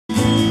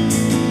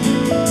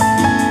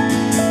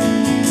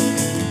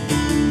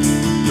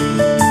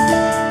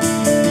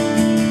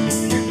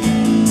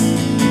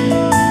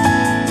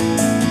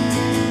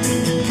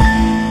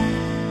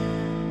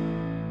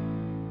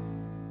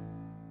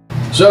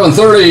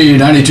730,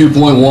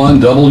 92.1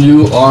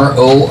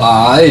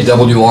 WROI,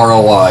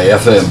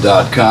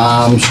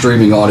 WROIFM.com,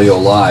 streaming audio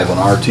live on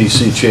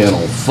RTC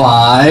Channel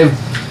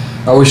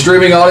 5. Are we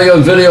streaming audio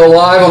and video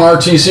live on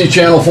RTC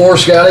Channel 4,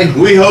 Scotty?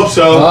 We hope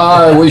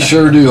so. We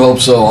sure do hope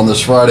so on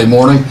this Friday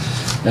morning.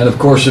 And of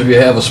course, if you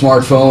have a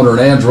smartphone or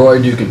an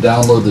Android, you can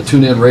download the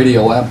TuneIn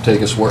Radio app,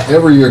 take us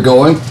wherever you're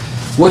going,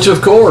 which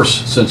of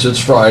course, since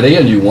it's Friday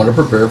and you want to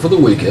prepare for the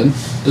weekend,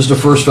 is the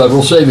First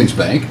Federal Savings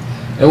Bank.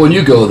 And when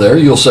you go there,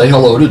 you'll say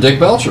hello to Dick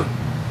Belcher.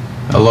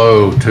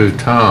 Hello to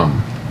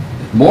Tom.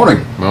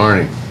 Morning.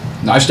 Morning.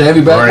 Nice to have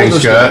you back Morning, with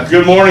us. Scott.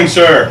 Good morning,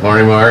 sir.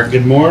 Morning, Mark.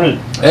 Good morning.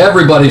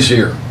 Everybody's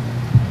here.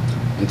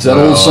 It's that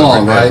old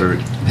song, right?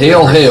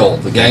 Hail, hail,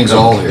 the gang's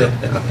all here.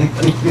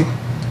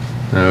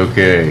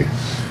 Okay.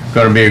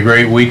 Going to be a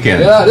great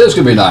weekend. Yeah, it is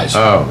going to be nice.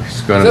 Oh,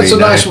 it's going to be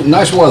nice.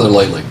 Nice weather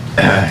lately.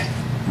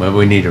 But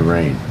we need a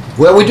rain.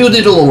 Well, we do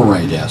need a little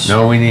rain, yes.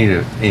 No, we need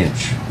an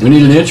inch. We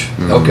need an inch?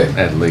 Okay.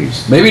 At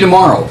least. Maybe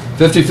tomorrow.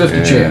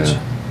 50-50 chance.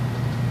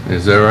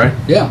 Is that right?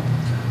 Yeah.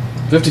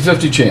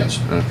 50-50 chance.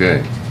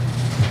 Okay.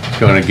 It's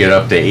going to get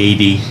up to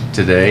 80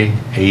 today,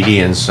 80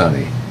 and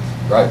sunny.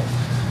 Right.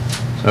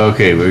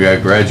 Okay, we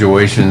got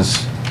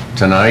graduations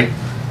tonight.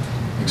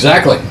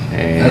 Exactly.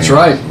 And that's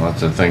right.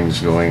 Lots of things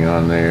going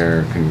on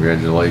there.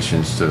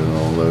 Congratulations to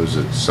all those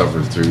that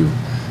suffered through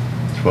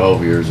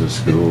 12 years of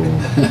school.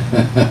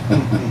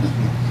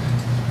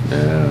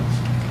 Yeah.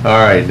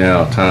 All right,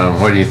 now, Tom,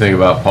 what do you think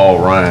about Paul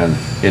Ryan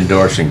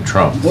endorsing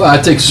Trump? Well, I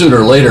think sooner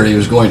or later he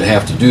was going to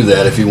have to do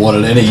that if he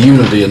wanted any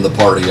unity in the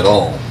party at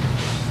all.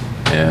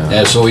 Yeah.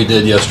 And so he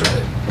did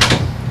yesterday.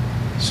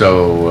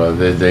 So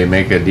did they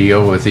make a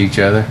deal with each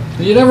other?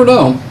 You never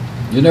know.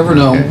 You never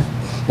know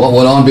what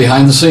went on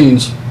behind the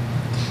scenes.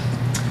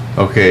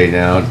 Okay,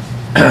 now,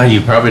 you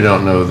probably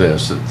don't know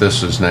this, that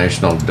this is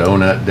National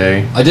Donut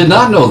Day. I did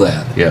not know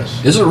that. Yes.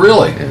 Is it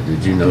really? Yeah,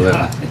 did you know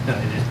that?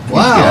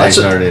 Wow. You guys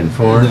aren't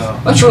informed? No.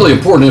 That's really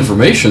important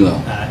information,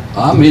 though.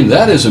 I mean,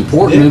 that is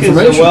important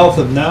information. It's a wealth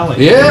of knowledge.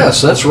 Yes,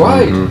 that's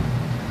right. Mm-hmm.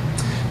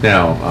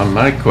 Now,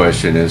 my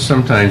question is,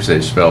 sometimes they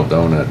spell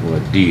donut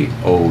with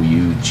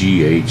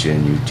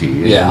D-O-U-G-H-N-U-T.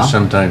 Yeah. And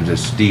sometimes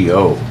it's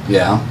D-O.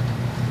 Yeah.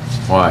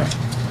 Why?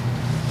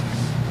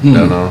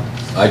 Don't know.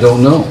 I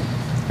don't know.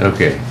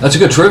 Okay. That's a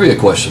good trivia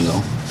question,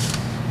 though.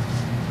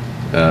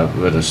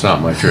 But it's not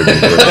my trivia.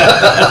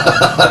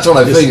 That's what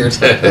I figured.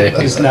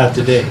 It's not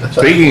today.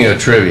 Speaking of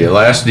trivia,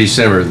 last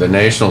December, the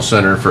National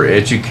Center for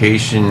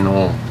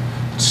Educational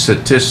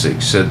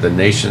Statistics said the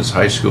nation's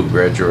high school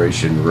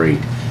graduation rate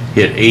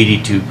hit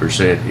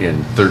 82%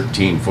 in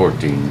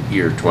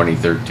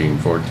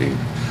 2013-14.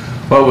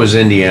 What was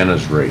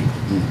Indiana's rate?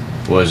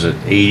 Was it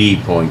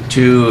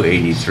 80.2,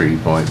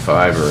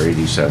 83.5, or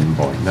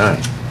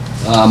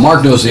 87.9?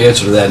 Mark knows the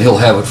answer to that, and he'll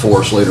have it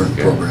for us later in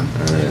the program.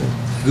 All right.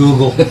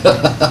 Google.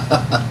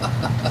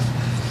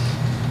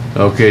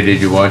 Okay, did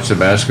you watch the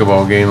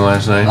basketball game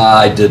last night?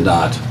 I did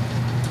not.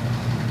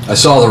 I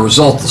saw the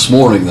result this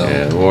morning, though.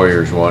 Yeah, the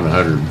Warriors won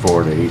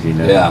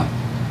 104-89. Yeah.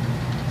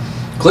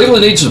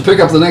 Cleveland needs to pick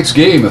up the next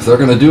game if they're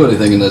going to do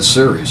anything in that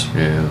series.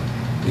 Yeah.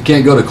 You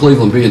can't go to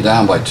Cleveland being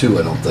down by 2,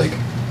 I don't think.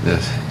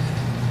 Yes.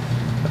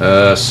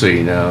 Let's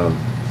see now.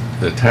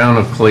 The town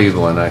of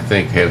Cleveland, I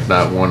think, have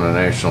not won a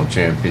national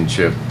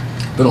championship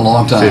Been a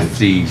long time.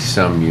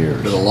 50-some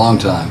years. Been a long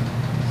time.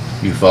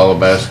 You follow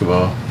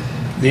basketball?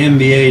 The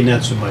NBA,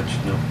 not so much,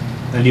 no.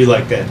 I do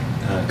like that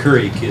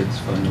Curry kid's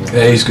fun to watch.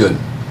 Yeah, he's good.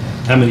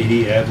 How many did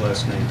he have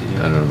last night? Did you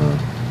I don't know.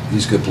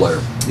 He's a good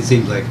player. He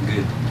seems like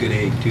a good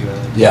egg, too. I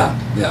like Yeah.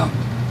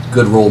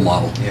 Good role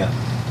model. that. Yeah.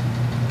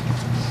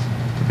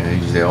 Yeah,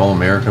 he's the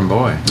All-American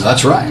boy.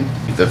 That's right.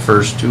 The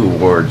first 2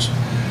 awards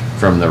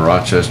from the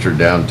Rochester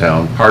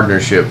Downtown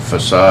Partnership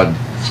Facade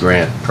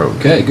Grant Program.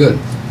 Okay, good.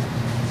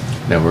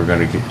 Now we're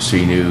going to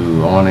see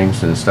new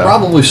awnings and stuff?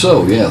 Probably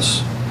so,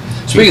 yes.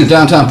 Speaking of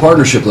downtown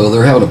partnership, though,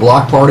 they're having a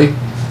block party.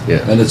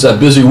 Yeah. And it's that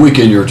busy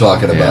weekend you were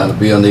talking about. Yeah. It'll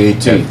be on the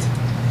 18th.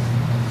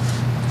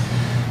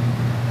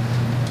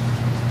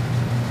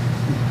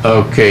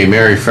 Okay,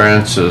 Mary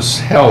Frances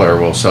Heller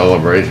will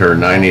celebrate her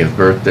 90th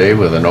birthday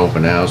with an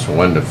open house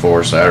 1 to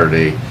 4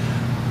 Saturday.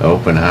 The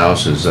open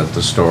house is at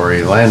the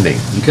Story Landing.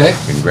 Okay.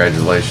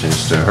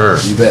 Congratulations to her.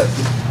 You bet.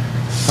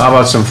 How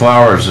about some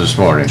flowers this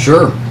morning?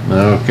 Sure.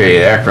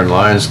 Okay, Akron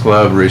Lions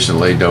Club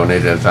recently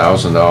donated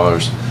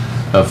 $1,000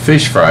 of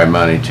fish fry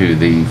money to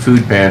the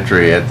food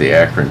pantry at the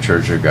Akron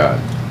Church of God.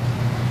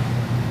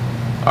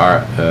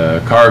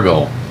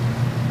 Cargill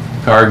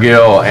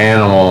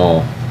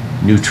Animal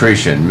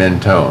Nutrition,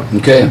 Mentone.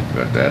 Okay.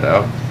 Got that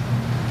out.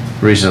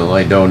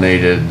 Recently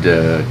donated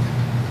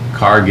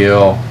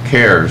Cargill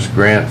Cares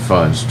grant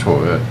funds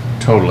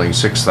totaling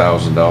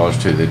 $6,000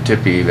 to the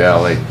Tippy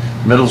Valley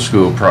Middle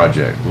School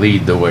Project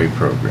Lead the Way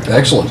program.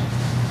 Excellent.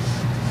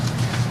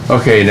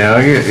 Okay, now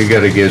you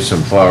got to give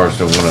some flowers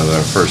to one of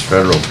the First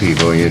Federal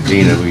people.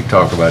 Dina, we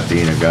talk about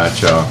Dina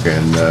Gottschalk,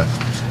 and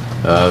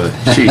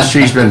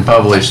she's been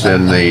published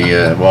in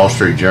the Wall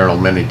Street Journal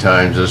many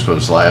times. This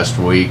was last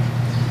week,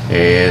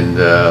 and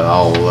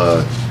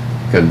I'll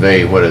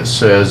convey what it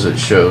says. It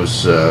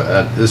shows,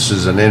 this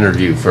is an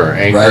interview for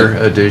Anchor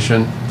Right.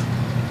 Edition.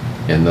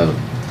 And the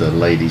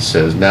lady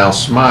says, "Now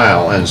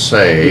smile and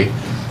say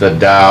the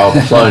Dow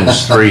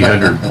plunged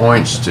 300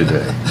 points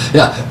today."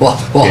 Yeah, well,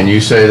 Can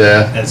you say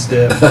that? That's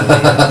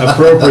definitely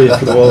appropriate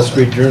for the Wall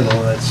Street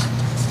Journal. That's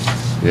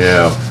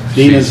Yeah.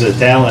 Dina's a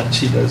talent.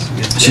 She does a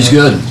good job. she's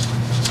good.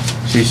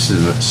 She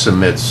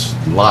submits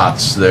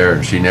lots there,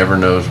 and she never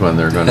knows when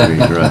they're going to be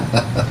run.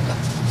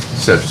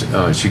 Except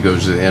she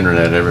goes to the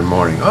internet every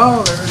morning.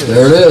 Oh,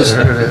 there it is.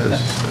 There it is.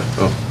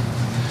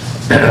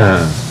 There it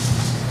is.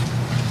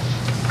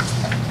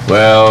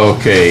 Well,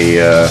 okay.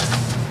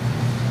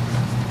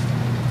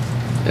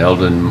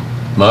 Eldon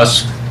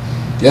Musk.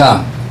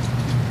 Yeah,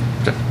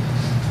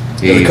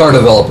 the car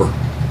developer.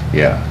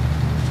 Yeah.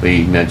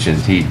 He mentioned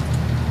he'd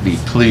be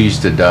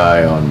pleased to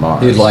die on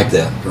Mars. He'd like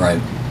that, right?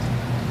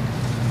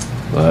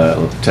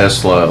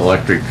 Tesla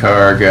electric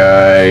car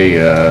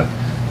guy,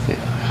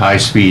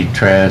 high-speed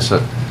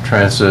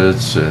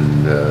transits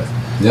and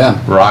Yeah.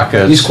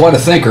 rockets. He's quite a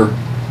thinker.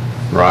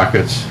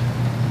 Rockets.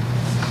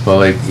 Well,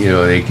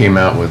 they came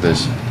out with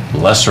this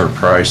lesser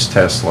price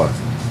Tesla,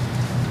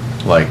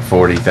 like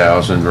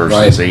 40,000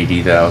 versus Right.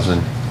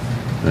 80,000,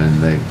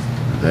 and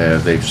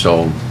they've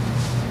sold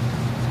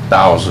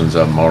thousands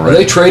of them Are already.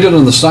 they traded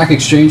on the stock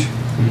exchange?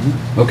 Mhm.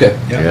 Okay.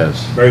 Yeah.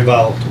 Yes. Very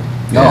volatile.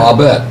 No, Yeah. I'll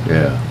bet.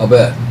 Yeah, I'll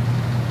bet.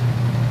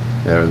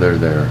 they're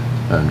there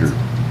under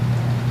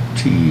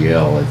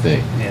TEL, I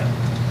think. Yeah.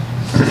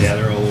 Yeah,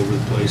 they're all over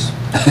the place.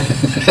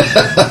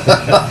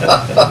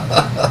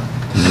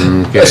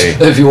 Okay.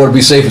 If you want to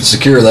be safe and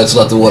secure, that's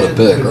not the one to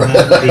pick, right?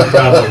 That'd be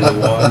probably the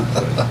one.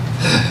 But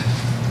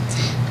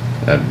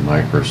At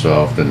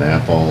Microsoft and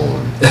Apple.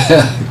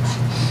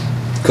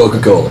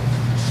 Coca-Cola.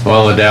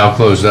 Well, the Dow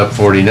closed up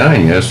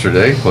 49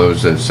 yesterday,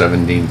 closed at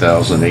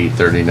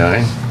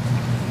 17,839.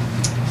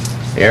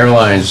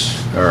 Airlines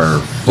are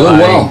Doing flying.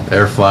 well.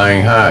 They're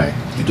flying high.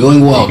 You're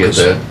doing well. You get 'cause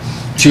that?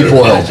 Cheap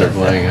oil. Airlines are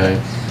flying high.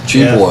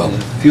 Cheap yeah, oil. the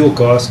fuel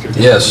costs are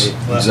Yes,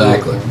 definitely a lot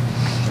exactly. more,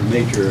 a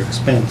major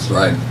expense.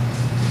 Right.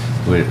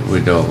 We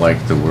don't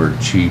like the word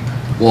cheap.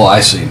 Well, I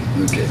see.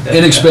 Okay.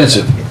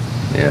 Inexpensive.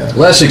 Yeah.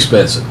 Less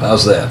expensive.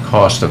 How's that?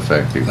 Cost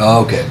effective.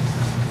 Okay.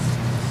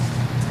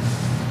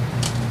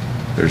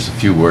 There's a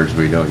few words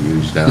we don't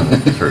use down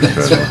at the First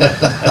Federal.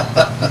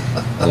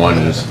 One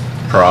is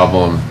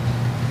problem,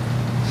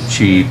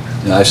 cheap.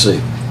 Yeah, I see.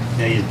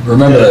 Yeah, you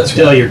Remember tell, that,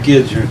 Scott. Tell your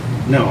kids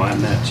no,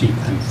 I'm not cheap.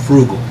 I'm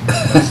frugal.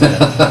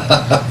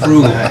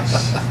 Frugal.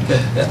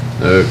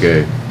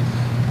 Okay.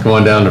 Come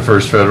on down to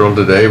First Federal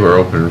today. We're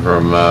open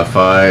from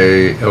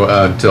 5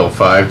 until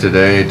 5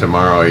 today.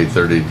 Tomorrow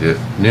 8:30 to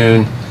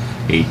noon.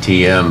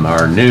 ATM,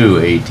 our new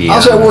ATM.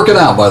 How's that working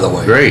out, by the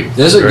way? Great.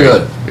 Is it great.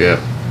 good? Yep.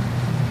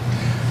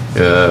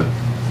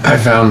 I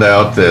found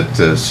out that,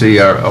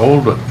 our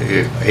old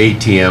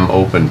ATM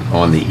opened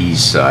on the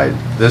east side.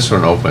 This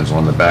one opens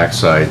on the back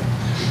side.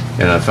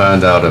 And I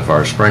found out if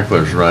our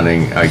sprinkler's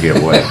running, I get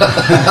wet.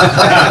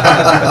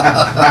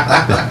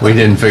 We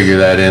didn't figure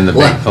that in the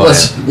big plan.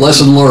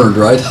 Lesson learned,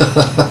 right?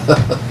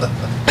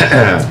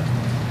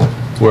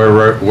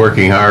 We're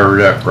working hard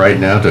right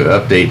now to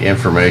update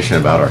information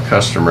about our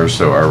customers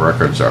so our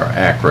records are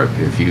accurate.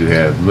 If you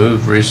have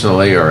moved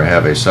recently or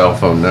have a cell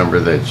phone number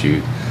that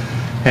you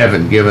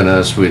haven't given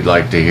us, we'd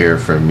like to hear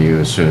from you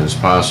as soon as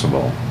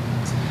possible.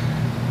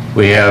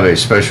 We have a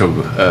special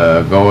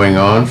going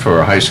on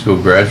for high school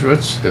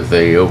graduates. If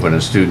they open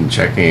a student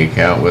checking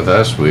account with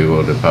us, we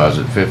will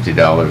deposit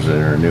 $50 in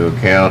their new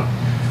account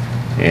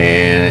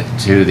and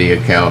to the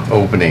account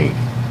opening.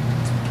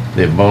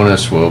 The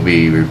bonus will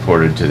be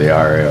reported to the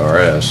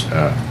IRS.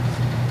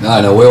 I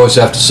know, we always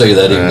have to say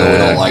that even though we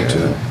don't like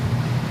to.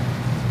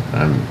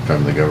 I'm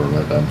from the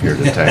government, I'm here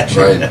to tax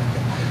you.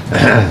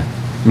 Right.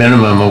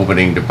 Minimum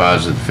opening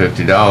deposit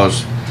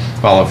 $50.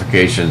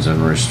 Qualifications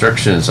and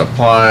restrictions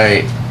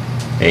apply.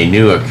 A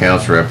new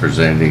accounts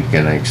representative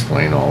can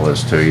explain all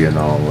this to you and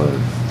all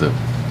the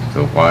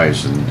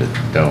whys and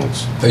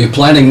don'ts. Are you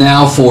planning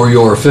now for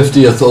your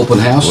 50th open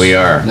house? We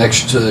are.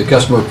 Next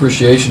Customer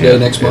Appreciation Day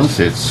next month?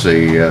 It's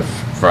the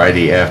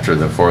Friday after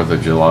the 4th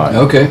of July.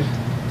 Okay,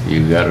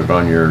 You got it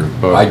on your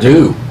book? I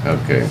do,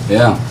 Okay.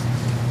 yeah.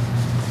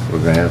 We're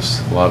gonna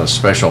have a lot of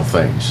special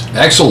things.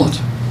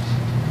 Excellent.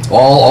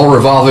 All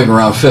revolving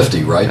around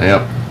 50, right?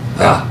 Yep.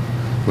 Ah,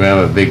 We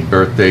have a big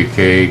birthday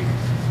cake.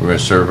 We're gonna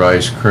serve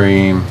ice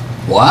cream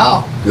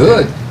wow,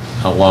 good.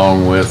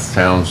 along with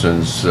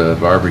Townsend's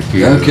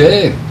barbecue.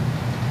 Okay.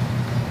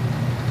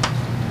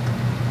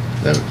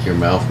 That your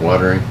mouth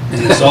watering?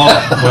 And it's all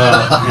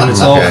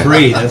all Okay.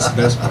 free. That's the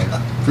best part.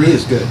 Free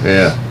is good.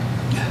 Yeah.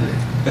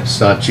 It's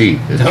not cheap.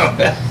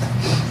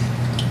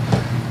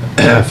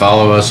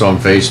 Follow us on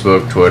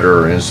Facebook,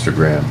 Twitter, or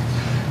Instagram.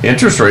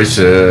 Interest rates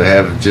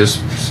have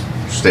just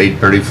stayed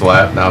pretty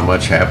flat, not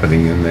much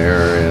happening in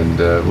there, and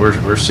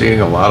we're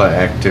seeing a lot of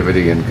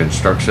activity in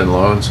construction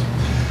loans,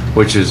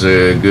 which is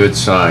a good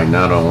sign,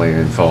 not only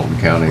in Fulton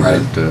County,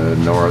 Right. but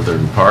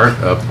northern part,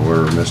 up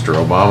where Mr.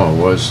 Obama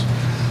was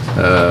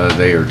a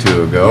day or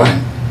two ago.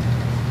 Right.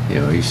 You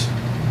know,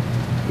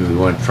 we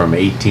went from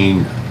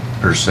 18%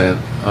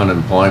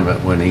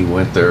 unemployment when he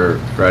went there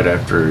right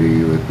after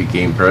he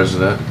became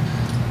president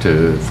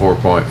to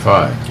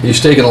 4.5. He's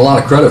taking a lot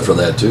of credit for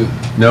that too.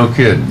 No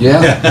kidding.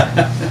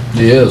 Yeah,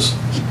 he is.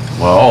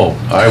 Well,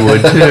 I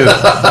would too.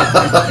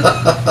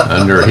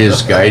 Under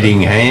his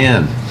guiding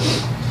hand.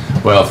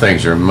 Well,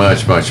 things are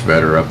much, much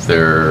better up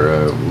there.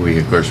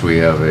 Of course, we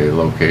have a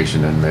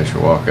location in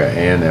Mishawaka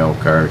and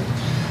Elkhart,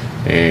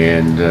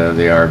 and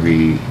the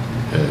RV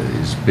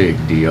is a big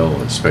deal,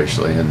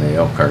 especially in the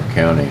Elkhart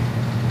County,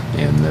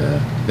 and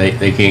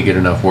they can't get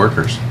enough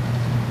workers.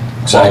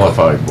 Exactly.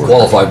 Qualified workers.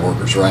 Qualified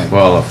workers, right.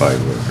 Qualified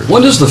workers.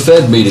 When does the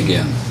Fed meet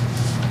again?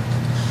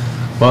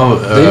 Well,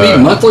 They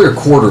meet monthly or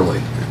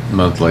quarterly?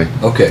 monthly.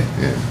 Okay.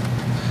 Yeah.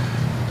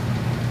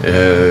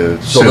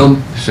 So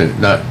soon,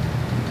 not.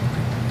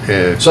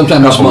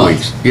 Sometime this couple month.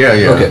 weeks. Yeah,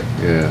 yeah. Okay.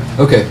 Yeah.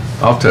 Okay.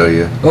 I'll tell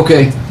you.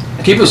 Okay.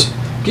 Keep us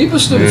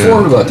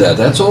informed about that.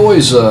 That's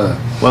always. Well,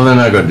 they're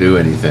not going to do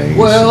anything.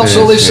 Well,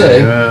 so they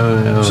say.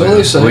 Well, So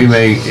they say.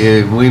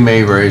 We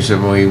may raise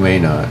them, we may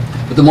not.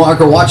 But the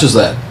market watches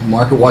that. The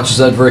market watches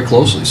that very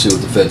closely. See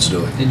what the Fed's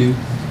doing. They do.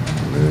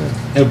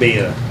 Yeah. It'll be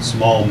a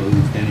small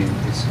move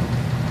anyway, so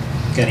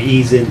kind of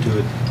ease into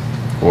it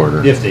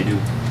Order. if they do.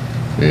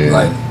 Yeah.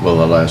 Right. Well,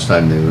 the last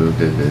time they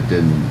moved it, it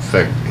didn't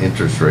affect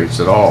interest rates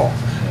at all.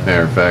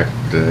 Matter of fact,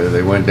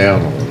 they went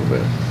down a little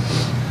bit.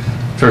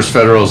 First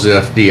Federal's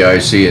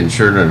FDIC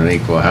insured and an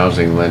equal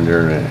housing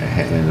lender,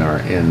 and our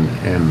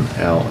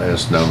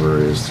NMLS number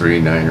is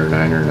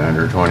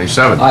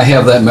 3990927. I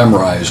have that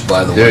memorized,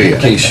 by the Do way, ya?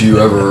 in case you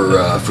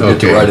ever forget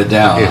to Okay. write it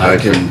down. If I I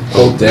can can-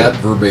 quote that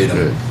verbatim.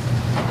 Good.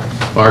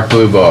 Mark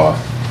Blubaugh,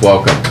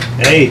 welcome.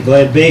 Hey,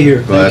 glad to be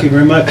here. Glad. Thank you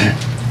very much.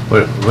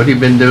 What have you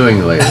been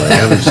doing lately? I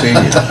haven't seen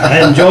you.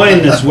 I'm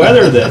enjoying this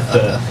weather that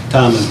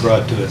Tom has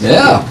brought to us.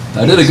 Yeah,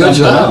 I did a good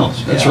Something job.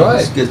 else. That's Yeah, right.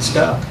 it's good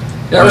stuff.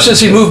 Ever since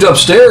he moved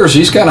upstairs,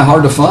 he's kind of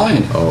hard to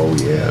find. Oh,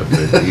 yeah,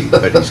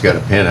 but he's got a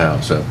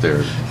penthouse up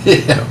there Yeah.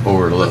 that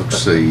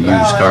overlooks the used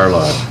Well, car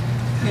lot.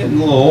 Getting a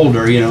little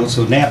older,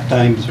 so nap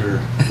times are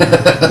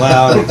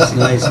loud. It's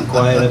nice and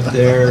quiet up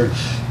there.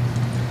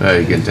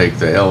 You can take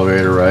the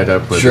elevator right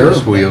up with Sure.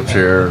 his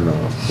wheelchair and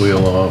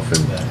wheel off,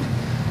 and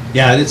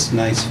Yeah, it's a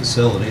nice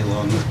facility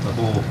along with the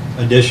whole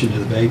addition to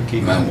the bank.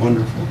 Came out Right.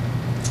 wonderful.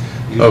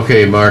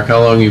 okay, Mark, how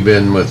long you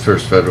been with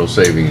First Federal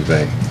Savings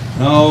Bank?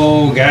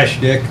 Oh, gosh,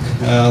 Dick,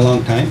 a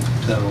long time.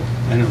 So,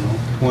 I don't know,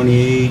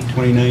 28,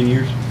 29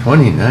 years,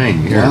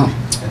 29 years. Yeah.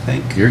 I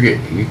think. You're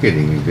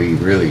getting to be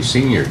really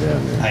senior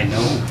down there. I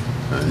know.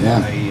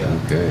 Yeah.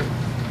 Okay.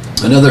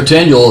 Another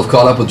 10, you'll have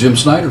caught up with Jim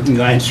Snyder. He's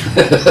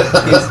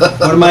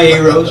one of my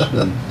heroes.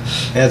 And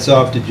hats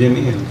off to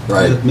Jimmy. And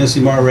Right. miss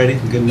him already.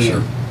 Good man.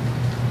 Sure.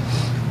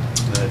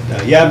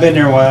 But yeah, I've been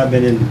there a while. I've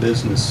been in the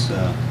business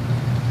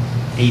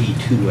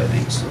 82, I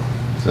think. So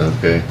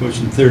Okay.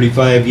 pushing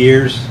 35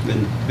 years.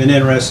 Been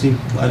interesting.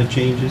 A lot of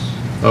changes.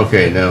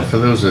 Okay, now for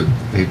those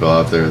people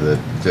out there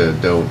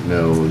that don't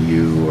know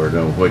you or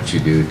know what you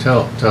do,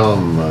 tell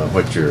them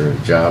what your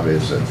job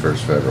is at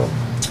First Federal.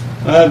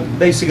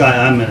 Basically,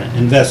 I'm an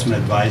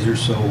investment advisor,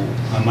 so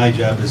my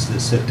job is to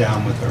sit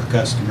down with our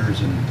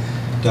customers and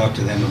talk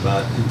to them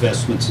about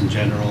investments in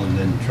general, and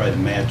then try to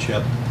match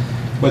up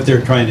what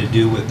they're trying to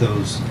do with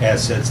those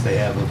assets they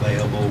have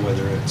available,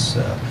 whether it's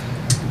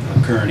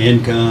current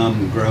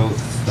income,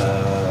 growth,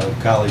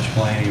 college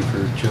planning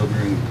for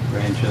children,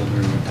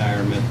 grandchildren,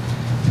 retirement.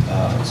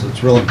 So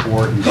it's real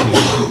important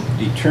to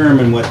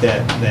determine what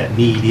that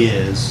need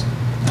is,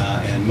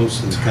 and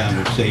most of the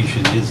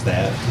conversation is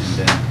that, and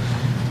then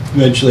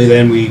eventually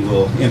then we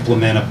will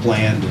implement a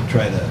plan to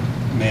try to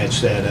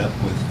match that up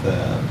with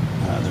the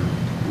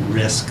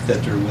risk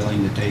that they're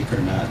willing to take or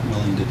not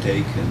willing to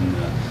take, and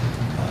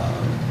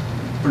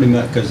pretty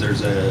much because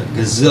there's a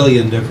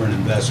gazillion different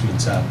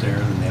investments out there,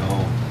 and they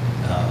all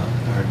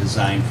are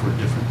designed for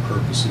different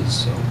purposes.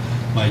 So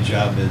my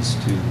job is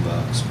to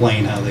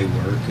explain how they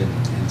work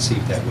and see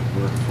if that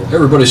would work for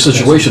Everybody's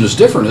situation is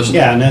different, isn't it?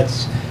 Yeah, and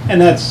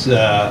that's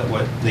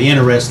what the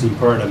interesting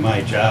part of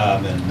my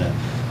job in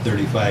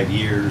 35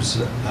 years.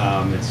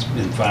 It's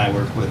been fun. I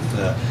work with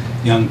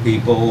young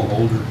people,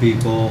 older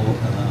people,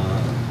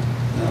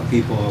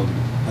 people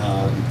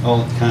of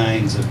all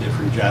kinds of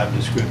different job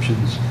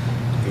descriptions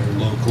here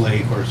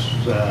locally. Of course,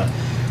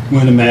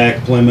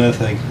 Winnemac,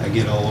 Plymouth, I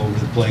get all over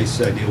the place.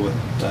 I deal with,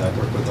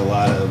 work with a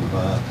lot of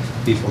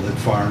people that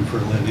farm for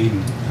a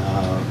living,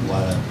 a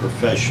lot of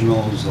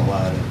professionals, a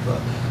lot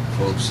of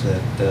folks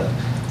that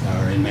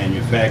are in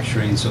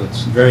manufacturing, so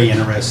it's very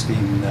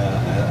interesting.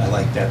 I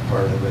like that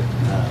part of it.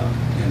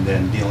 And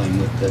then dealing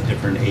with the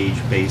different age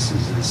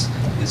bases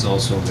is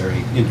also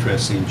very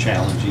interesting and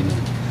challenging.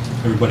 And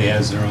everybody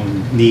has their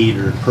own need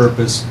or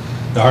purpose.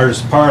 The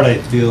hardest part, I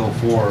feel,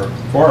 for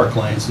our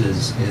clients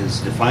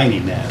is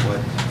defining that,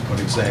 what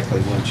exactly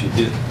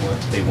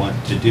what they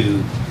want to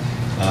do.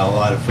 A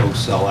lot of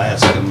folks, I'll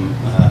ask them,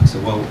 so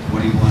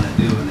what do you want to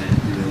do? And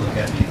then they look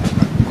at me,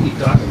 what are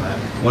you talking about?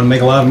 I want to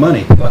make a lot of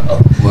money.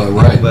 Well,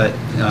 right. But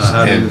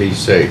how And do be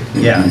safe.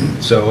 yeah,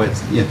 so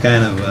it's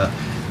kind of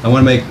I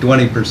want to make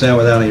 20%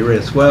 without any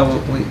risk. Well,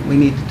 we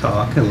need to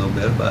talk a little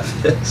bit about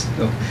this.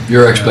 So,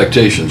 Your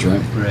expectations,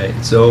 right?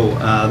 right. So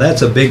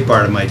that's a big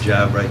part of my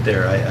job right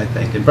there, I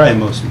think, and probably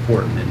most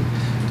important,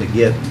 and to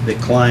get the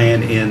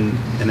client in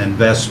an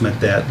investment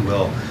that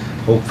will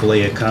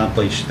hopefully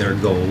accomplish their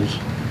goals.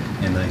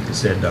 And like I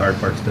said, the hard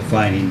part's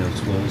defining those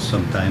goals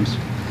sometimes,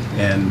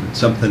 and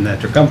something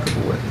that they're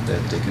comfortable with,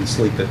 that they can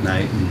sleep at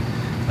night.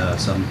 And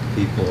some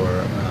people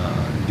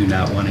do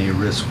not want any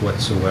risk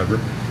whatsoever.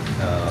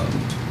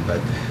 But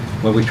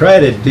what we try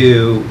to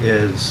do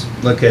is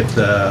look at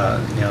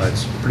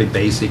it's pretty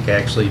basic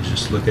actually,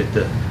 just look at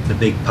the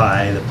big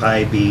pie, the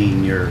pie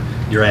being your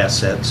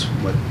assets,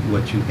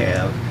 what you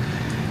have,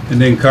 and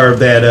then carve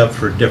that up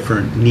for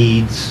different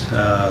needs.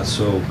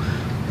 So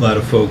a lot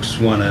of folks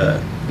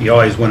you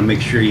always want to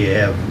make sure you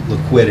have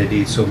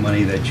liquidity, so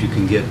money that you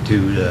can get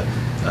to the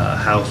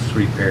house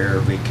repair,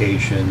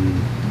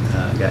 vacation,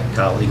 got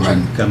college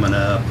coming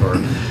up, or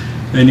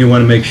then you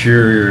want to make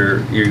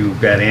sure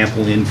you've got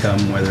ample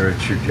income, whether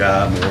it's your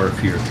job or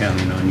if you're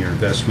counting on your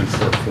investment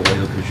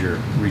portfolio because you're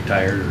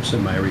retired or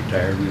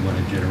semi-retired. We want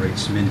to generate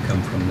some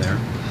income from there.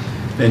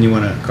 Then you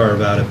want to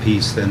carve out a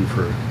piece then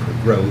for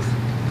growth.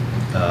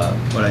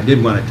 What I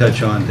did want to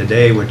touch on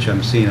today, which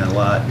I'm seeing a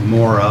lot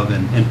more of,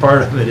 and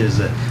part of it is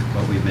that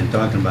what we've been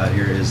talking about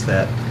here is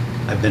that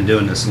I've been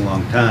doing this a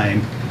long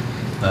time.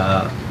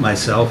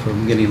 Myself,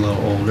 I'm getting a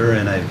little older,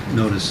 and I've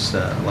noticed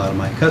a lot of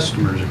my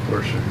customers, of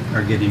course,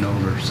 are getting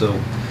older. So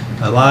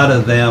a lot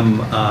of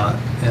them,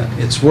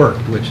 it's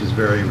worked, which is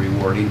very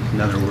rewarding.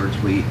 In other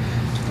words, we,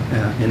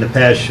 in the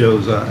past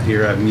shows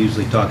here, I'm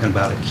usually talking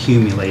about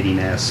accumulating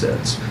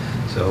assets.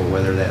 So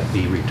whether that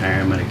be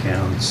retirement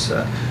accounts,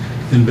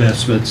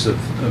 investments of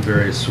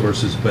various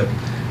sources, but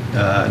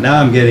now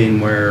I'm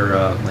getting where,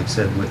 like I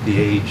said, with the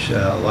age,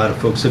 a lot of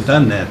folks have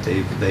done that.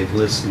 They've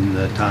listened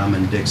to Tom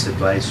and Dick's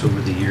advice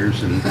over the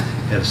years and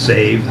have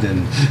saved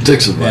and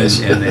Dick's advice,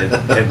 and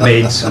have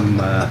made some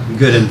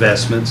good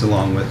investments,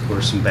 along with, of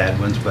course, some bad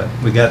ones. But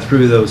we got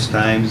through those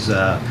times,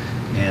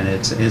 and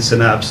it's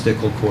an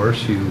obstacle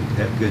course. You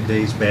have good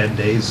days, bad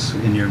days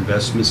in your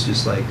investments,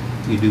 just like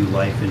you do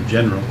life in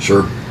general.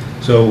 Sure.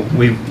 So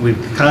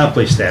we've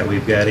accomplished that.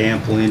 We've got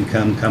ample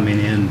income coming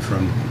in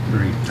from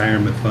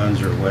retirement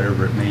funds or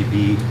whatever it may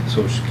be,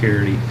 Social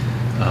Security.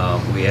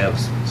 We have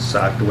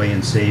socked away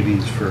in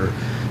savings for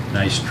a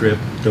nice trip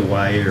to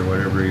Hawaii or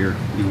whatever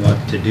you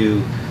want to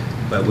do.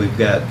 But we've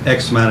got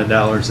X amount of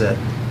dollars that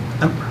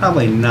I'm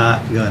probably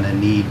not going to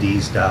need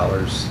these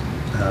dollars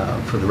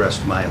for the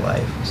rest of my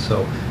life.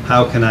 So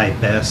how can I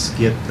best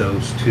get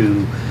those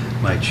to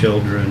my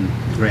children,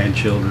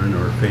 grandchildren,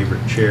 or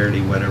favorite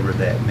charity, whatever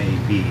that may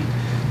be.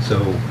 So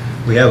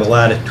we have a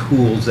lot of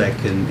tools that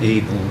can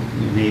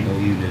enable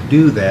you to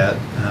do that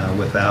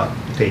without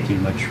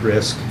taking much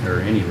risk or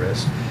any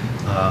risk.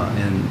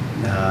 And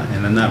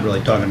I'm not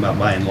really talking about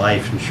buying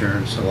life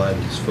insurance. A lot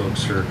of these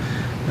folks are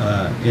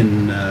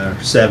in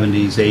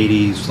 70s,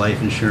 80s. Life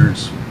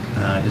insurance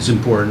is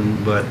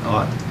important, but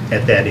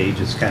at that age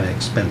it's kind of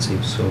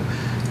expensive. So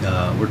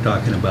we're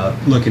talking about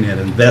looking at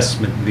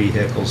investment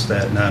vehicles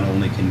that not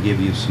only can give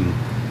you some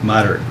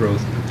moderate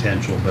growth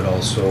potential, but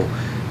also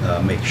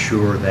make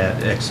sure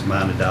that X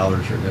amount of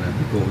dollars are going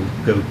to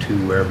go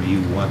to wherever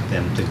you want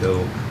them to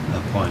go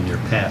upon your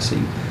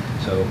passing.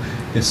 So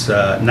it's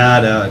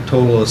not a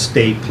total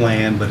estate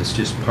plan, but it's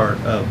just part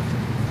of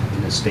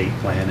an estate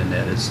plan, and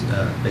that is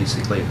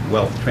basically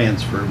wealth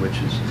transfer, which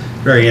is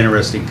a very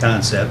interesting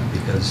concept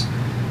because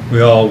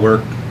we all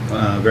work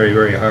very,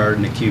 very hard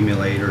and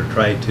accumulate or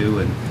try to,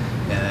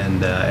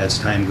 and as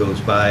time goes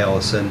by, all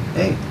of a sudden,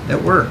 hey,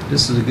 that worked.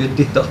 This is a good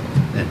deal.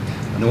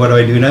 And what do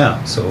I do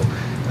now? So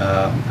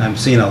I'm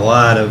seeing a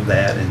lot of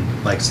that,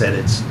 and like I said,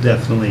 it's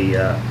definitely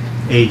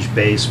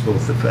age-based,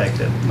 both the fact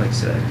that, like I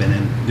said, I've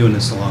been doing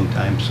this a long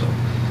time, so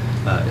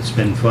it's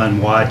been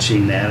fun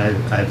watching that.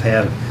 I've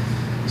had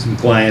some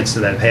clients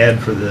that I've had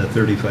for the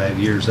 35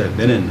 years I've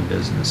been in the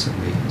business, and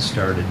we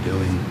started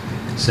doing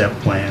SEP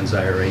plans,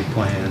 IRA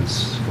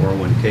plans,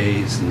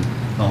 401ks,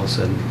 and all of a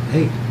sudden,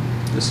 hey,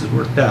 this has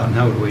worked out, and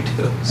how do we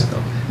do it?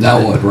 So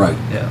Now what, right?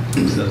 Yeah,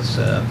 so it's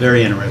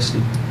very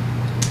interesting.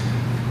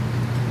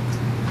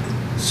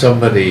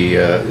 Somebody,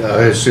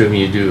 I assume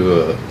you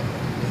do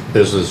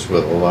business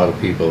with a lot of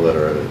people that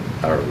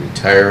are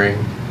retiring,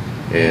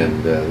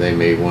 and they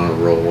may want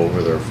to roll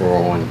over their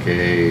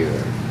 401k.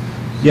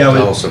 Yeah,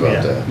 tell us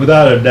about that.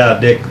 Without a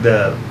doubt, Dick,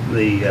 the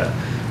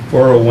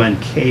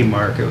 401k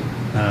market,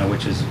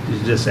 which is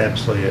just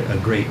absolutely a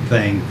great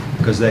thing,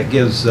 because that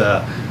gives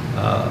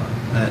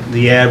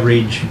the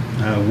average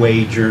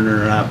wage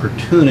earner an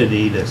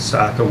opportunity to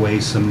sock away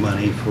some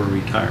money for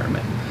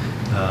retirement.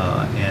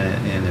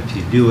 And if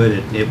you do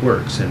it, it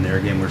works. And there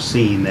again, we're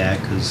seeing that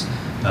because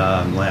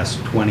in the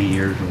last 20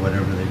 years or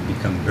whatever, they've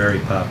become very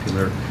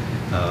popular.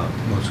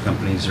 Most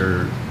companies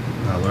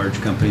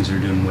large companies are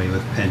doing away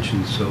with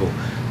pensions. So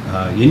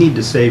you need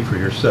to save for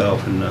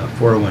yourself, and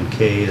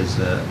 401k is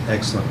an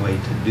excellent way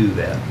to do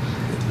that.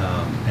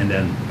 And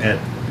then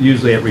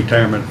usually at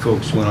retirement,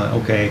 folks want to,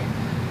 okay,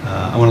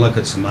 I want to look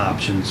at some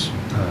options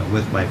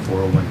with my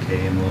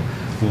 401k, and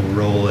we'll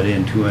roll it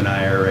into an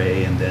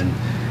IRA, and then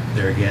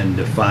there again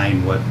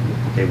define what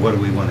do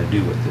we want to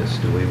do with this?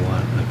 Do we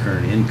want a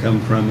current income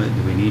from it?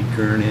 Do we need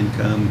current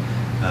income?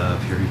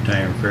 If you're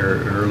retiring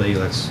very early,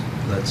 let's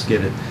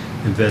get it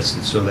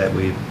invested so that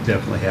we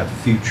definitely have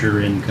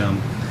future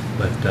income.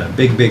 But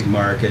big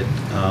market.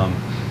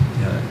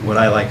 What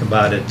I like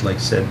about it, like I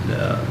said,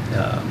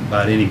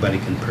 about anybody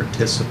can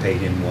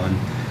participate in one.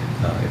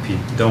 If you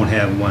don't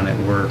have one at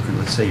work, or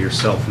let's say you're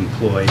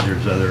self-employed,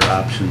 there's other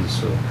options.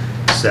 So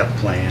SEP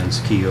plans,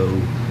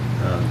 KEO,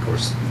 of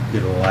course,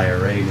 good old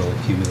IRA will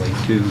accumulate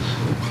too.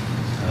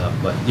 So,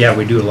 but yeah,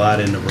 we do a lot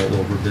in the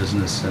rollover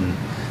business, and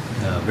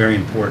very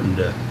important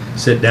to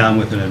sit down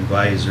with an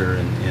advisor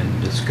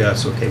and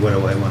discuss, okay, what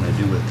do I want to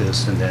do with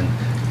this, and then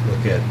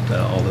look at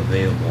all the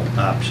available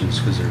options,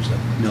 because there's a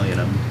million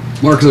of them.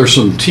 Mark, there's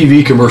some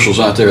TV commercials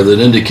out there that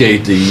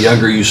indicate the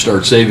younger you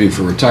start saving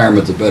for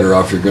retirement, the better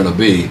off you're going to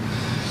be.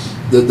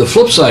 The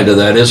flip side of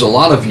that is a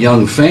lot of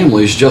young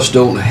families just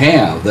don't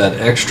have that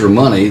extra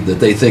money that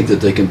they think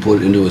that they can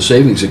put into a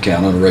savings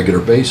account on a regular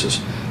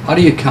basis. How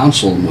do you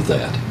counsel them with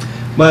that?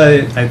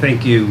 Well, I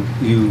think you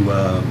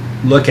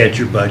look at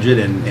your budget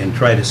and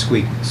try to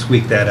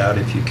squeak that out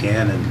if you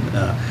can,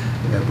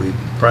 and we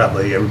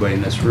probably, everybody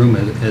in this room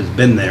has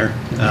been there.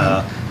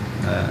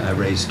 I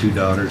raised 2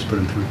 daughters, put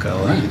them through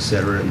college, Right.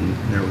 etc., and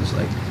there was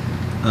like,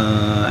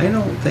 I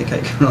don't think I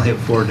can really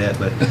afford that,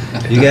 but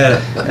you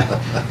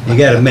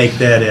gotta make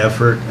that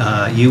effort.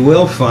 You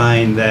will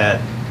find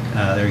that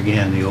there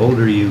again, the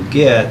older you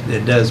get,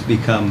 it does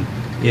become,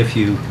 if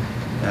you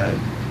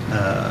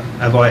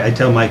I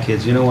tell my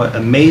kids, you know what,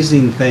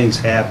 amazing things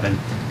happen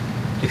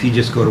if you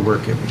just go to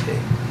work every day.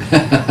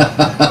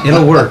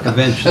 It'll work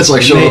eventually. That's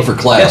like showing up for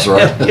class,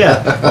 right?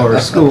 Yeah, or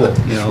school,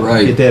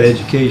 Right. Get that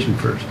education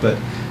first. But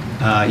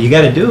you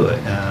got to do it.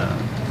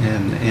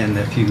 And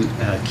if you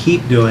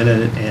keep doing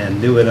it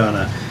and do it on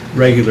a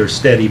regular,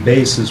 steady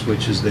basis,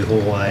 which is the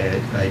whole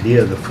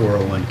idea of the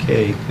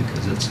 401k,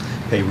 because it's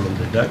payroll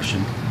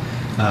deduction,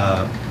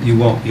 you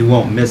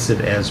won't miss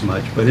it as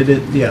much. But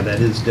that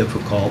is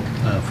difficult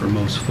for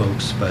most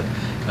folks. But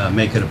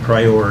make it a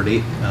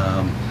priority.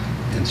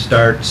 And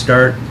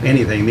start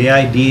anything. The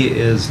idea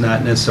is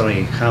not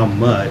necessarily how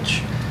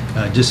much,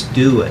 just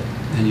do it,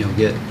 and you'll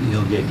get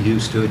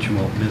used to it. You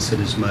won't miss it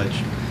as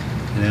much.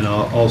 And then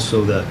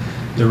also the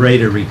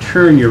rate of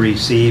return you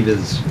receive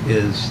is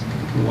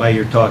why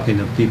you're talking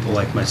to people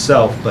like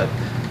myself. But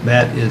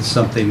that is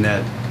something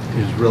that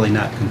is really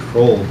not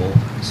controllable.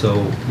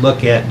 So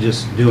look at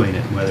just doing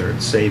it, whether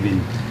it's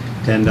saving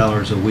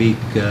 $10 a week,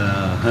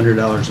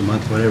 $100 a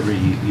month, whatever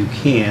you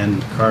can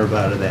carve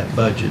out of that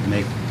budget.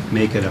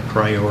 Make it a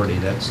priority.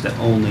 That's the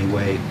only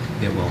way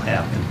it will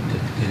happen.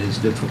 It is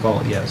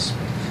difficult, yes,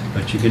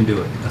 but you can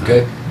do it.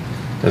 Okay.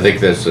 I think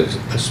that's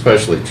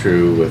especially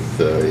true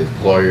with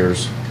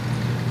employers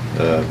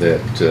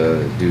that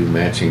do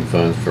matching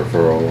funds for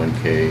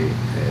 401k,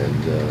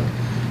 and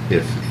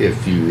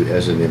if you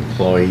as an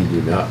employee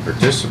do not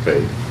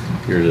participate,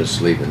 you're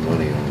just leaving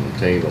money on the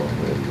table.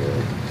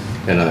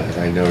 And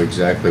I know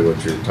exactly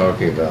what you're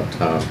talking about,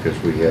 Tom,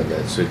 because we have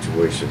that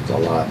situation a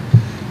lot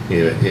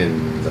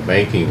in the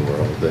banking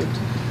world,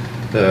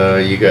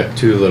 that you got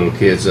 2 little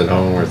kids at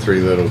home or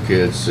 3 little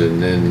kids,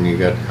 and then you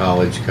got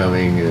college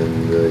coming,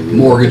 and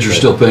Mortgage you're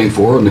still paying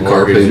for, and the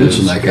car payments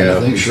and that kind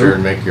of thing. Be sure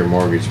and make your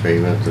mortgage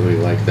payment. We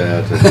like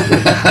that.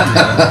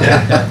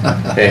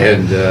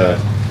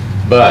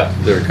 But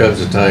there comes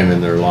a time in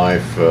their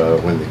life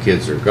when the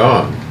kids are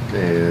gone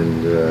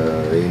and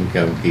the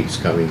income keeps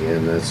coming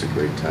in. That's a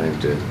great time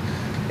to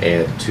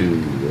add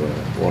to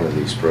one of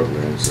these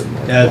programs.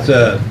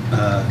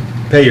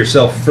 Pay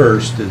yourself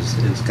first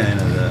is kind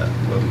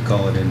of what we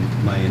call it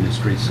in my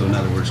industry. So in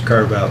other words,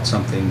 carve out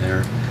something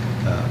there.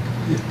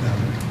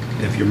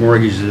 If your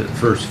mortgage is at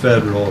First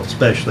Federal,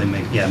 especially,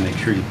 make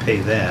sure you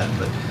pay that,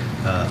 but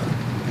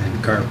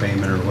and car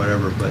payment or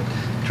whatever. But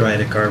try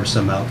to carve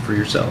some out for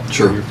yourself,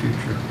 Sure. for your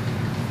future.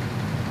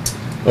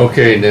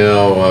 Okay,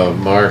 now,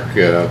 Mark,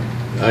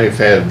 I've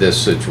had this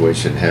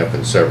situation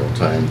happen several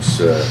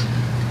times.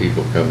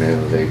 People come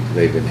in,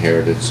 they've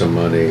inherited some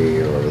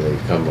money, or they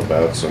come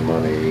about some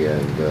money,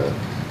 and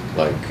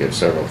like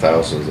several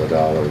thousands of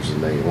dollars,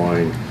 and they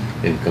whine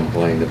and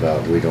complain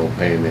about we don't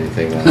pay them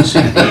anything on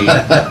CD,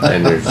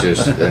 and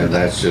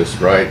that's just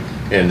right,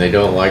 and they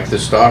don't like the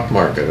stock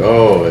market.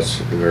 Oh, it's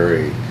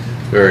very,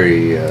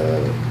 very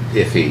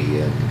iffy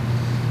and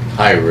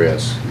high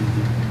risk.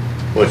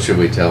 What should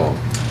we tell them?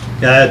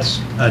 Yeah, that's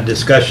a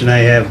discussion I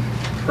have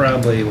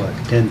probably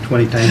 10,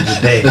 20 times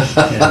a day,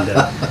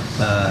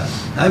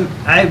 and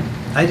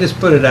I just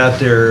put it out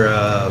there.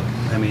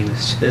 I mean,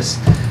 it's just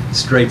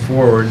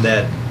straightforward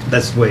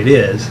that's the way it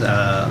is.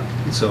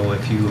 So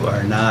if you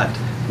are not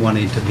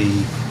wanting to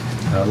be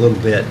a little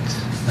bit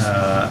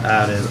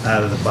out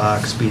of the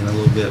box, being a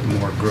little bit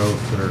more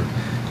growth or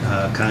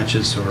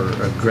conscious or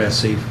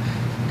aggressive,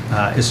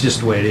 It's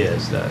just the way it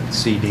is. The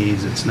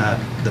CDs, it's not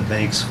the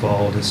bank's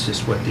fault. It's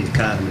just what the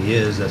economy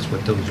is. That's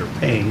what those are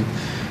paying.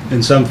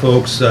 And some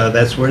folks,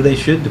 that's where they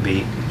should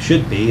be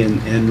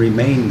and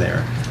remain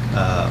there.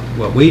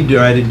 What we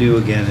try to do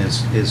again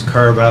is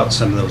carve out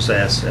some of those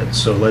assets.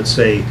 So let's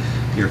say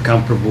you're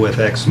comfortable with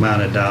X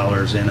amount of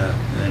dollars in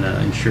an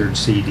insured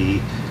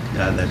CD.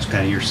 That's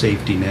kind of your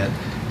safety net.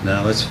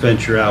 Now let's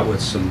venture out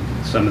with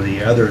some of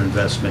the other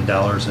investment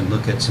dollars and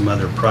look at some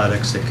other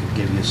products that could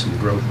give you some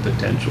growth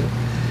potential.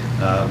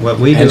 What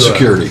we do And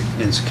security.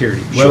 And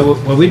security. Sure. Well,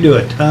 what we do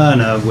a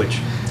ton of, which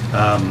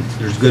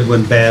there's good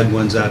ones, bad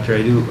ones out there.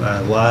 I do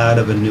a lot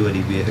of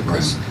annuity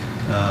vehicles.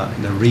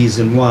 The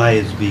reason why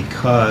is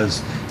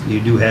because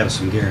you do have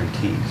some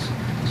guarantees.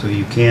 So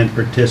you can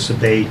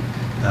participate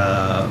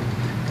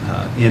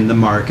in the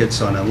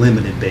markets on a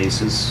limited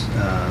basis,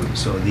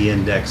 so the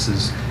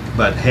indexes,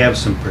 but have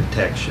some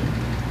protection.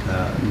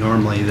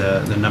 Normally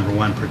the number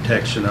one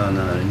protection on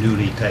an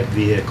annuity type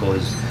vehicle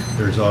is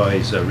there's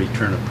always a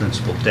return of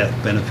principal death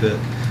benefit.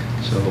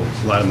 So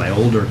a lot of my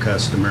older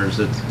customers,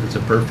 it's a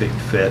perfect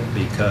fit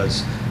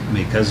because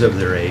of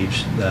their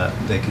age,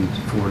 they can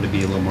afford to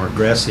be a little more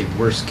aggressive.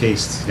 Worst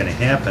case is going to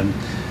happen,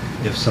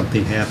 if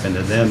something happened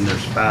to them, their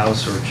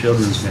spouse or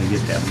children's going to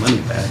get that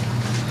money back.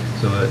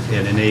 So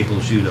it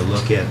enables you to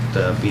look at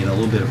being a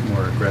little bit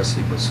more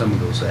aggressive with some of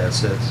those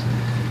assets.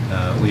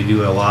 We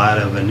do a lot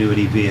of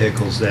annuity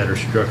vehicles that are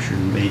structured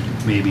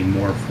maybe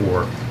more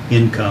for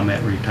income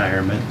at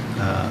retirement.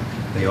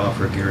 They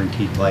offer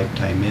guaranteed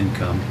lifetime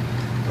income,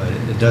 but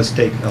it does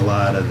take a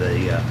lot of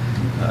the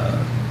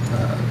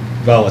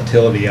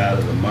volatility out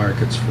of the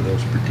markets for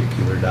those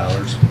particular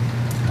dollars.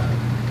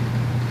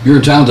 You're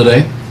in town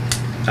today?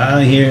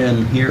 I'm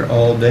here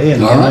all day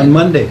and All right. on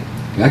Monday.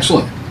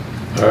 Excellent.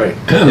 All right.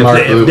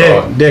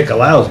 If Dick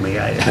allows me,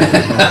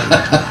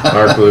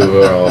 Mark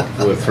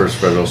Blue with First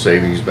Federal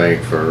Savings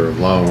Bank for a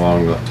long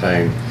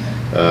time.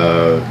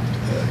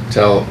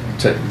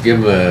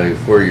 Give them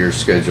where your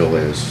schedule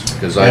is,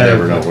 because I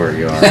never know where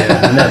you are.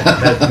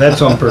 Yeah, and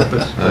that's on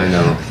purpose. I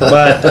know.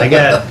 But I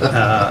got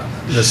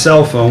the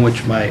cell phone,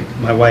 which my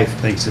wife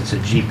thinks it's a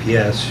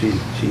GPS.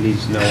 She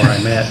needs to know where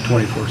I'm at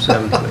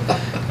 24/7.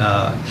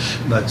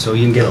 But so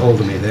you can get a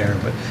hold of me there.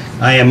 But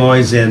I am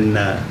always in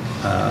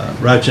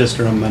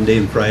Rochester on Monday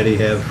and Friday.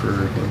 Have for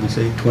what did we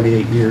say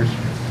 28 years.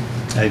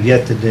 I've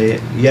yet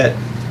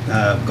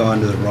gone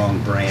to the wrong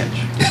branch,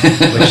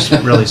 which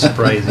is really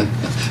surprising.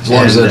 As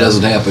long as that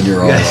doesn't happen,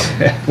 you're all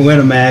right.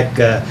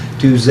 Winnemac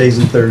Tuesdays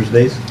and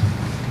Thursdays,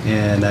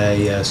 and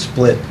I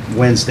split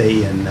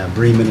Wednesday and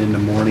Bremen in the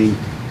morning,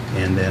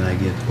 and then I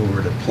get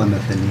over to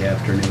Plymouth in the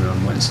afternoon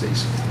on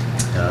Wednesdays.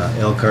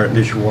 Elkhart,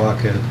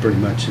 Mishawaka pretty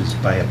much is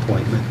by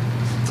appointment.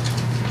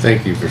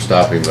 Thank you for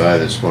stopping by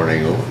this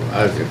morning.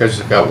 I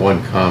just got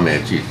one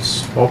comment. You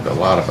spoke a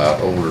lot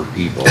about older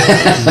people.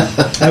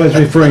 I was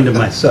referring to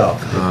myself.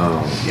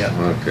 Oh, Yeah.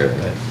 okay.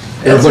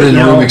 Everybody in the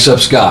You know, room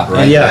except Scott,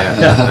 right?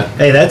 Yeah.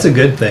 Hey, that's a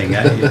good thing.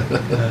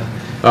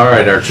 All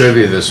right, our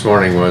trivia this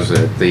morning was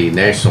that the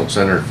National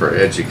Center for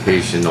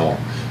Educational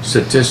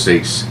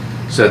Statistics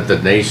said the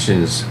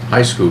nation's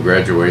high school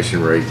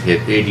graduation rate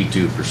hit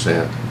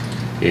 82%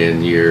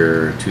 in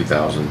year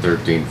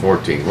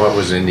 2013-14. What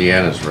was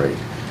Indiana's rate?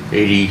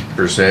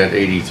 80%,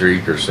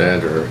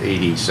 83%, or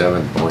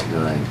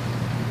 87.9?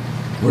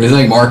 What do you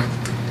think, Mark?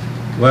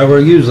 Well, we're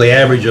usually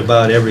average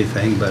about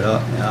everything, but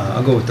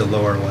I'll go with the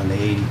lower one,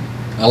 the 80.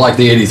 I like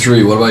the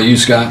 83. What about you,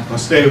 Scott? I'll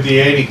stay with the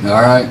 80.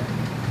 All right.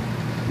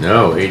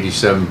 No,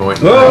 87.9.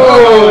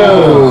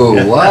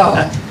 Oh,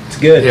 wow. It's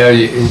good. Yeah,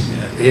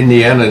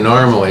 Indiana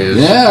normally is.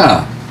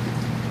 Yeah.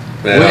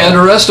 Well, We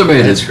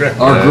underestimated That's right.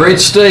 our great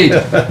state.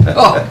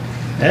 Oh,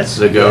 That's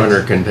the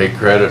governor can take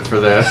credit for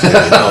that.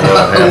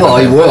 Well,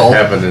 he will.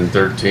 Happened in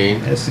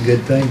 13. That's a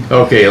good thing.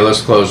 Okay,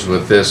 let's close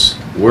with this.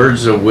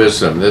 Words of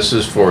wisdom. This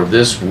is for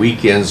this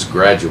weekend's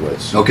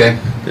graduates. okay.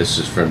 This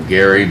is from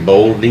Gary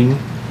Bolding,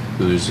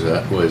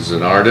 was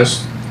an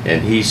artist,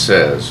 and he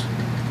says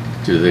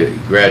to the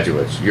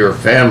graduates, "Your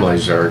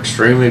families are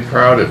extremely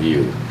proud of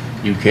you.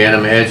 You can't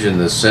imagine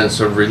the sense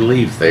of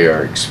relief they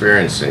are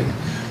experiencing.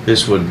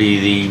 This would be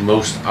the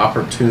most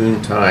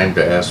opportune time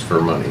to ask for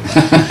money."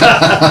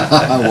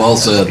 Well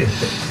said.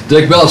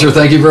 Dick Belcher,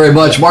 thank you very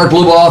much. Mark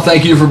Blubaugh,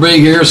 thank you for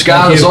being here.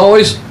 Scott, Thank as you.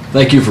 always,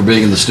 thank you for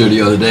being in the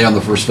studio today on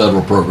the First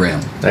Federal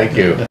Program. Thank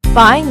you.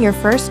 Buying your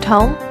first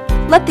home?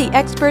 Let the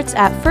experts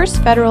at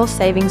First Federal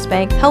Savings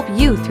Bank help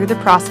you through the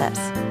process.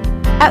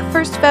 At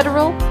First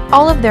Federal,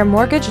 all of their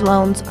mortgage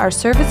loans are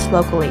serviced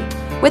locally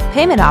with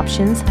payment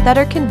options that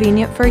are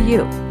convenient for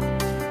you.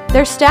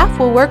 Their staff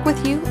will work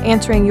with you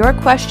answering your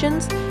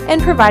questions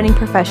and providing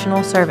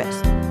professional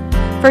service.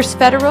 First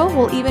Federal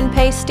will even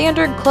pay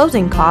standard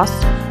closing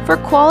costs for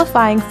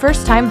qualifying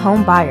first-time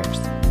home buyers.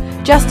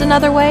 Just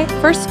another way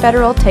First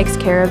Federal takes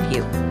care of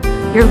you.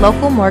 Your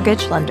local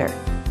mortgage lender.